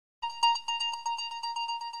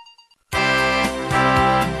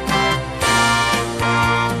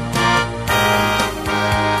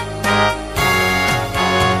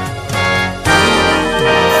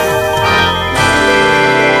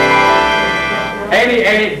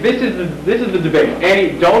Annie, this is the debate.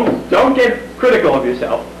 Annie, don't get critical of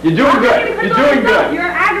yourself. You're doing good. You're doing good. You're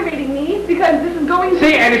aggravating me because this is going.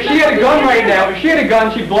 See, and if she had a gun right now,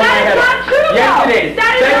 she'd blow my head off. That's not true. Yes, it is.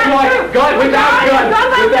 That is not true. Gun without guns.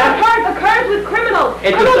 Gun violence occurs with criminals.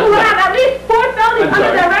 Criminals who have at least 4 felonies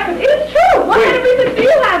under their record. It is true. What kind of reason do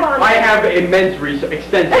you have on it? I have immense research,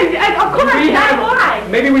 extensive. Of course, that's why.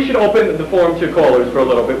 Maybe we should open the forum to callers for a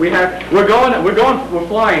little bit. We're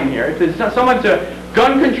flying here. If there's someone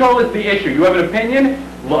gun control is the issue. You have an opinion?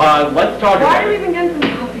 Let's talk about it. Why are you even getting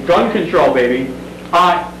some coffee? Gun control, baby.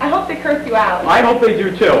 I hope they curse you out. I hope they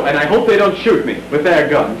do too, and I hope they don't shoot me with their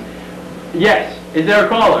guns. Yes. Is there a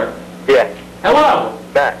caller? Yeah. Hello?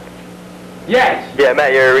 Matt. Yes. Yeah,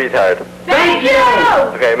 Matt, you're a retard. Thank you!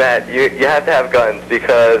 Okay, Matt, you have to have guns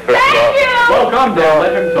because first of all... Well, calm down.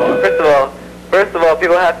 Let him talk. First of all,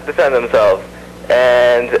 people have to defend themselves.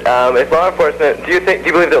 And if law enforcement, do you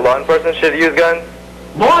believe that law enforcement should use guns?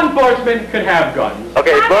 Law enforcement could have guns.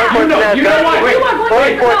 Okay, law enforcement has guns. You know what?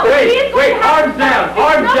 Wait, arms down,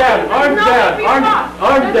 arms down, arms down,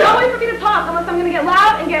 arms down. There's no way for me to talk unless I'm going to get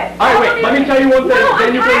loud and get... Alright, wait, let me tell you one thing,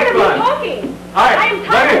 then you can I'm tired of you talking. Alright, I am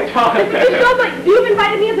tired. let me talk. This shows like you've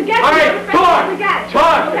invited me as a guest. Alright, talk.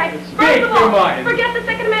 Okay, Speak your mind. Forget the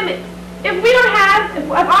Second Amendment. If we don't have,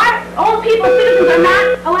 if our own people, citizens, are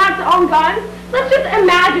not allowed to own guns, let's just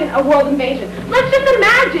imagine a world invasion. Let's just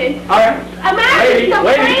imagine. Imagine the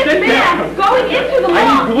brave man going into the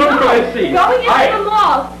mall. Going into the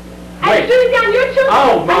mall. And shooting down your children.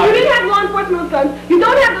 Oh, my. And you didn't have law enforcement with guns. You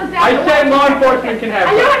don't have those down. I said law enforcement can have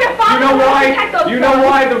guns. And you don't have your father. You know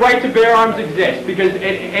why the right to bear arms exists? Because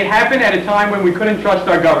it happened at a time when we couldn't trust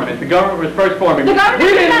our government. The government was first forming. We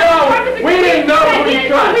didn't know who to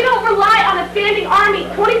trust. We don't rely on a standing army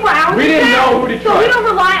 24 hours a day. We didn't know who to trust. So we don't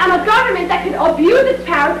rely on a government that can abuse its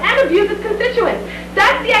powers and abuse its constituents.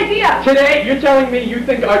 That's the idea. Today, you're telling me you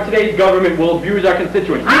think today's government will abuse our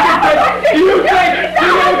constituents.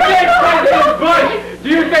 Do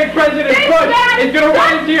you think President Bush is going to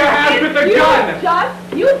run into your house with a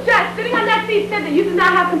gun? You just, sitting on that seat, said that you do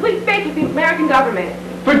not have complete faith with the American government.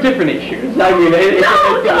 For different issues. I mean, it's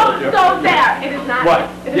so there. It is not. What?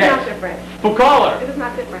 It is not different. For caller. It is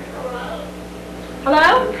not different.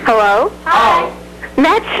 Hello? Hello? Hi.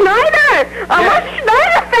 Matt Schneider! What's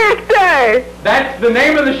Schneider Factor? That's the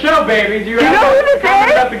name of the show, baby. Do you know who this is?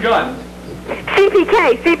 About the guns.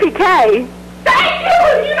 CPK. Thank you!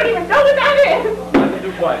 You don't even know what that is!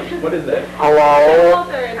 What is that? Hello?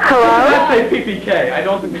 Hello? She did not say PPK. I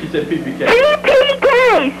don't think she said PPK.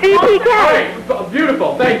 CPK! Alright,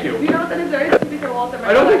 beautiful. Thank you. You know what that is? There is Speaker Walter.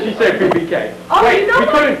 I don't think she said PPK. Oh, wait, you know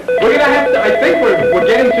what? We're gonna have to. I think we're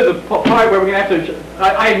getting to the part where we're gonna have to.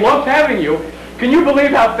 I loved having you. Can you believe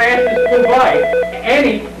how fast this flew by?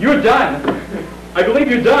 Annie, you're done. I believe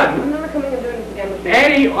you're done. I'm never coming and doing this again with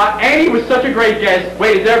Annie, you. Annie was such a great guest.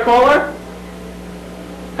 Wait, is there a caller?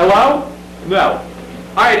 Hello? No.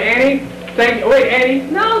 All right, Annie. Wait, Annie.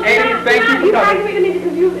 No, Annie, thank you for coming. You aggravated me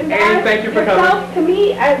because you Annie, thank you for coming. yourself to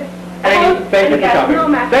me as Annie, thank you for coming. No,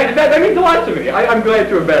 that means a lot to me. I'm glad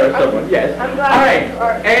to embarrass someone. Yes. I'm glad. All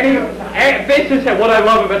right, Annie. This is what I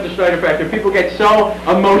love about the Schneider Factor. People get so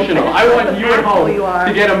emotional. I want you at home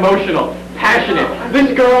to get emotional, passionate.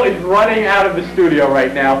 This girl is running out of the studio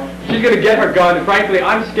right now. She's going to get her gun. Frankly,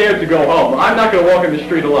 I'm scared to go home. I'm not going to walk in the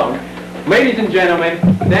street alone. Ladies and gentlemen,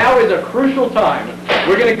 now is a crucial time.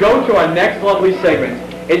 We're going to go to our next lovely segment.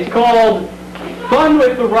 It's called Fun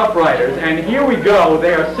with the Rough Riders, and here we go.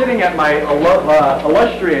 They are sitting at my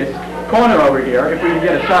illustrious corner over here, if we can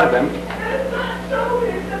get a shot of them.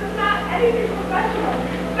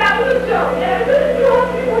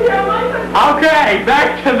 Okay,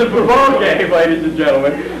 back to the ball game, ladies and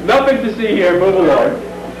gentlemen. Nothing to see here. Move along.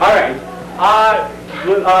 All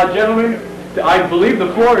right, gentlemen, I believe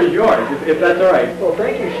the floor is yours, if that's all right. Well,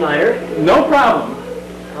 thank you, Schneider. No problem.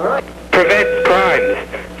 All right. Prevent crimes.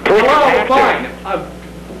 Hello, fine.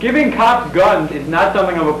 Giving cops guns is not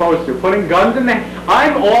something I'm opposed to. Putting guns in there,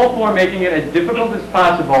 I'm all for making it as difficult as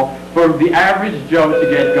possible for the average Joe to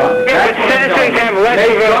get guns. That's what I'm saying.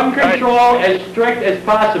 Make gun control as strict as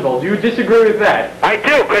possible. Do you disagree with that? I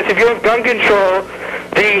do, because if you have gun control,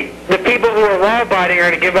 the people who are law-abiding are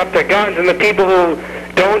going to give up their guns, and the people who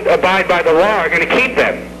don't abide by the law are going to keep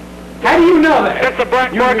them. How do you know that? That's the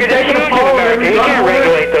black market You in America. You can't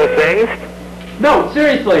regulate those things. No,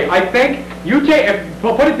 seriously, I think you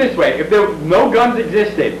put it this way, if no guns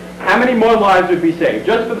existed, how many more lives would be saved,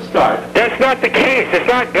 just for the start? That's not the case. It's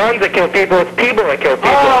not guns that kill people, it's people that kill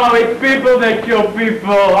people. Oh, it's people that kill people.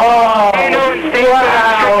 Oh, You know,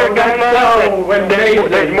 wow, that's so amazing.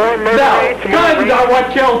 There's more murder rates, more guns rape. are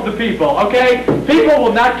what kills the people, okay? People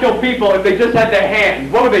will not kill people if they just had their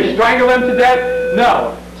hands. What would they, strangle them to death?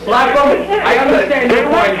 No. Slap them? I understand your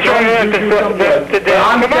point. Guns do some good. But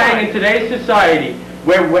I'm saying in today's society,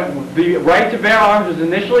 where the right to bear arms was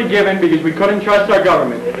initially given because we couldn't trust our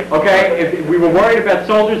government, okay? If we were worried about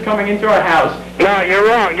soldiers coming into our house. No, you're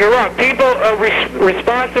wrong. You're wrong. People,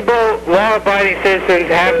 responsible, law-abiding citizens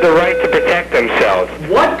have the right to protect themselves.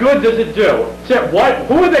 What good does it do?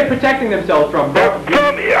 Who are they protecting themselves from?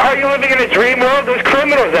 Are you living in a dream world? There's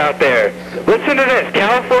criminals out there. Listen to this.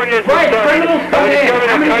 California is criminals come in.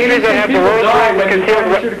 How many innocent people die when you try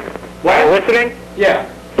to shoot a... What? Are you listening? Yeah.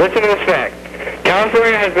 Listen to this fact.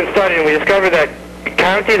 California has been studied, and we discovered that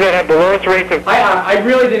counties that have the lowest rates of... I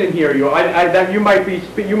really didn't hear you. That you might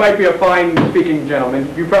be a fine speaking gentleman.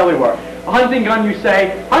 You probably were. A hunting gun, you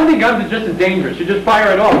say? Hunting guns are just as dangerous. You just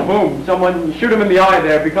fire it off. Boom. Someone shoot him in the eye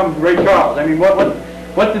there. Becomes Ray Charles. I mean,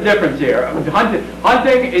 what's the difference here?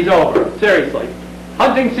 Hunting is over. Seriously.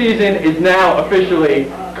 Hunting season is now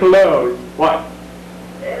officially closed. What?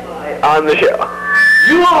 On the show.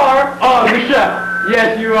 You are on the show.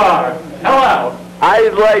 Yes, you are. Hello.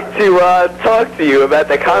 I'd like to talk to you about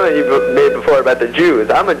the comment you made before about the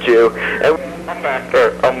Jews. I'm a Jew, and I'm back.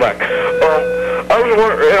 I was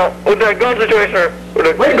wondering, with that gun situation...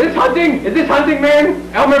 Wait, is this hunting? Is this hunting, man?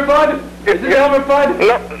 Elmer Fudd? Is this Elmer Fudd?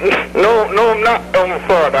 No, I'm not Elmer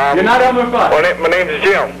Fudd. You're not Elmer Fudd? My name is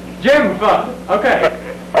Jim. Jim Fudd. Okay.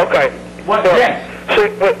 Okay. What? Yes. See,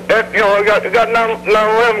 we got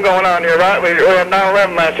 9/11 going on here, right? We have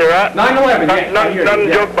 9/11 match here, right? 9/11, yes. Nothing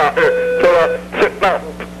to joke about here. So, now,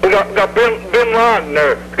 we got Bin Laden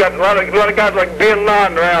there. We got a lot of guys like Bin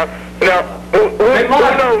Laden around. Who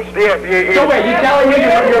knows? Yeah. So wait, you're telling me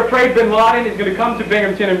you're afraid Bin Laden is going to come to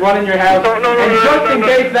Binghamton and run in your house? No, and just in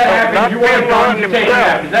case that happens, you want to take him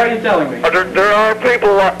out. Is that what you're telling me? There are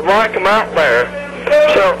people like him out there.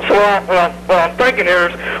 So what I'm thinking here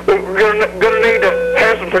is we're gonna need to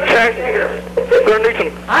have some protection here. We're gonna need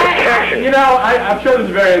some protection. I'm sure this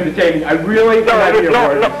is very entertaining. I really cannot hear a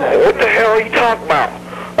word you say. What the hell are you talking about?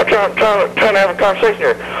 I'm trying to have a conversation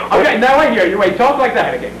here. Okay, now I hear you. Wait, talk like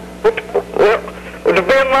that again. Well, the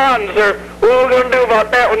Bin Ladens are. What are we gonna do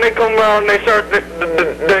about that when they come around and they start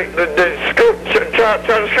trying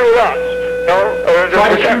to shoot us?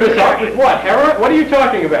 Trying to shoot us up with what? Heroin? What are you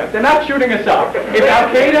talking about? They're not shooting us up. If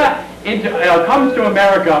Al-Qaeda comes to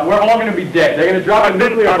America, we're all going to be dead. They're going to drop a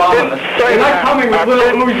nuclear bomb on us. They're not coming with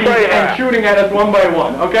little Uzis and shooting at us one by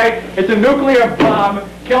one, okay? It's a nuclear bomb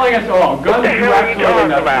killing us all. Guns do absolutely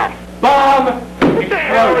nothing. Bomb! What the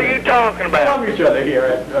hell are you talking about? We love each other here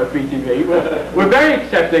at BTV. We're very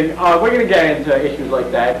accepting. We're going to get into issues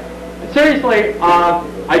like that. Seriously,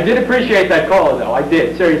 I did appreciate that call, though. I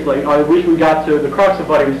did, seriously. I wish we got to the crux of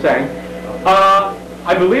what he was saying.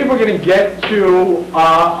 I believe we're going to get to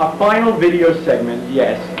a final video segment,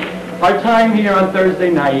 yes. Our time here on Thursday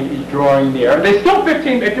night is drawing near. There's still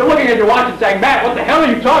 15, if you're looking at your watch and saying, Matt, what the hell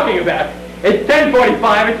are you talking about? It's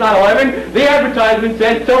 10:45, it's not 11. The advertisement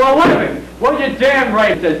says till 11. Well, you're damn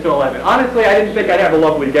right it says till 11. Honestly, I didn't think I'd have a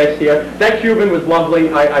lovely guest here. That Cuban was lovely.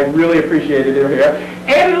 I really appreciated her here.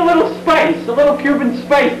 Added a little spice, a little Cuban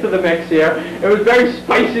spice to the mix here. It was very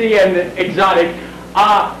spicy and exotic.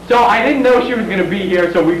 So I didn't know she was going to be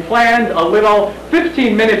here, so we planned a little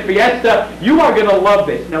 15-minute fiesta. You are going to love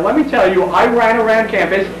this. Now, let me tell you, I ran around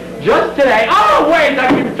campus just today. Oh, wait, I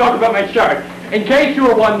didn't even talk about my shirt. In case you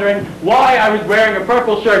were wondering why I was wearing a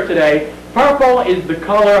purple shirt today, purple is the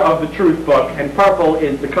color of the truth book, and purple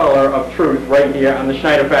is the color of truth right here on the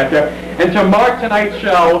Schneider Factor. And to mark tonight's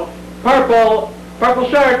show, purple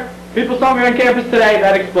shirt. People saw me on campus today,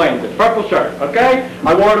 that explains it. Purple shirt, okay?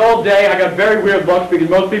 I wore it all day. I got very weird looks because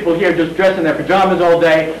most people here just dress in their pajamas all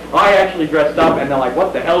day. I actually dressed up, and they're like,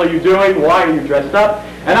 what the hell are you doing? Why are you dressed up?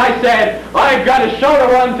 And I said, I've got a show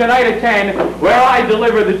to run tonight at 10 where I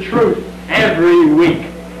deliver the truth every week.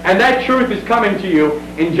 And that truth is coming to you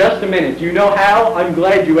in just a minute. Do you know how? I'm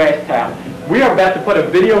glad you asked how. We are about to put a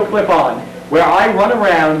video clip on where I run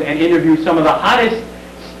around and interview some of the hottest,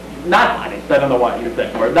 not hottest, I don't know why you would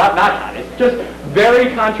say word, not hottest, just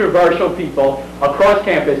very controversial people across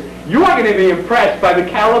campus. You are going to be impressed by the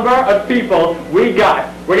caliber of people we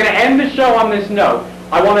got. We're going to end the show on this note.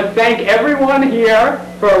 I want to thank everyone here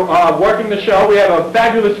for working the show. We have a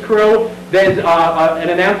fabulous crew. There's an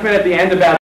announcement at the end about